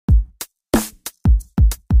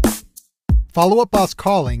Follow Up Boss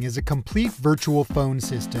Calling is a complete virtual phone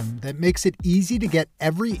system that makes it easy to get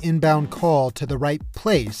every inbound call to the right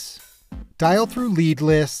place, dial through lead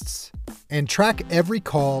lists, and track every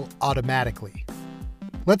call automatically.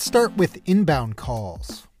 Let's start with inbound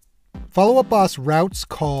calls. Follow Up Boss routes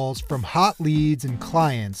calls from hot leads and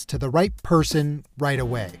clients to the right person right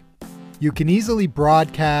away. You can easily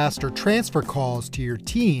broadcast or transfer calls to your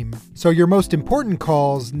team, so your most important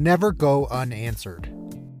calls never go unanswered.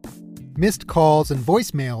 Missed calls and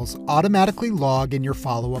voicemails automatically log in your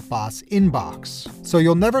Follow Up Boss inbox, so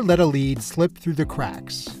you'll never let a lead slip through the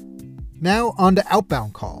cracks. Now on to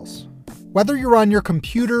outbound calls. Whether you're on your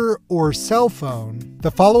computer or cell phone,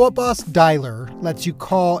 the Follow Up Boss dialer lets you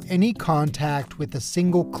call any contact with a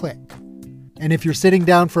single click. And if you're sitting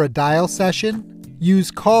down for a dial session,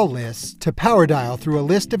 use call lists to power dial through a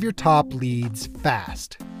list of your top leads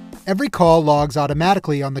fast. Every call logs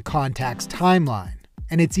automatically on the contact's timeline,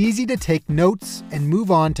 and it's easy to take notes and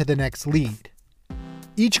move on to the next lead.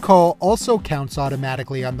 Each call also counts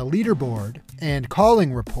automatically on the leaderboard and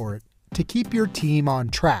calling report to keep your team on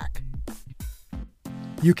track.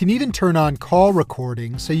 You can even turn on call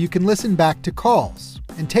recording so you can listen back to calls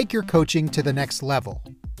and take your coaching to the next level.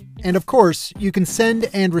 And of course, you can send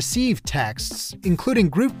and receive texts, including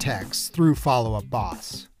group texts, through Follow Up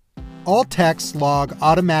Boss. All texts log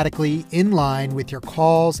automatically in line with your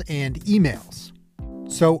calls and emails,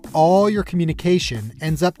 so all your communication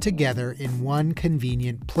ends up together in one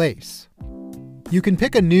convenient place. You can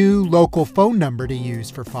pick a new local phone number to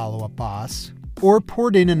use for Follow Up Boss, or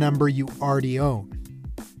port in a number you already own.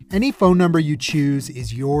 Any phone number you choose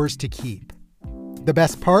is yours to keep. The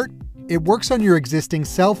best part? It works on your existing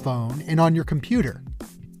cell phone and on your computer.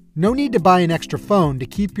 No need to buy an extra phone to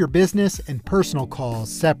keep your business and personal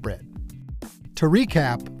calls separate. To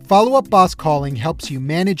recap, Follow Up Boss Calling helps you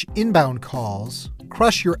manage inbound calls,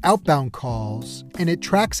 crush your outbound calls, and it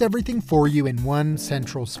tracks everything for you in one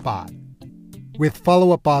central spot. With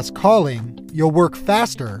Follow Up Boss Calling, you'll work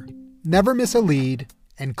faster, never miss a lead,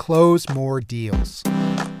 and close more deals.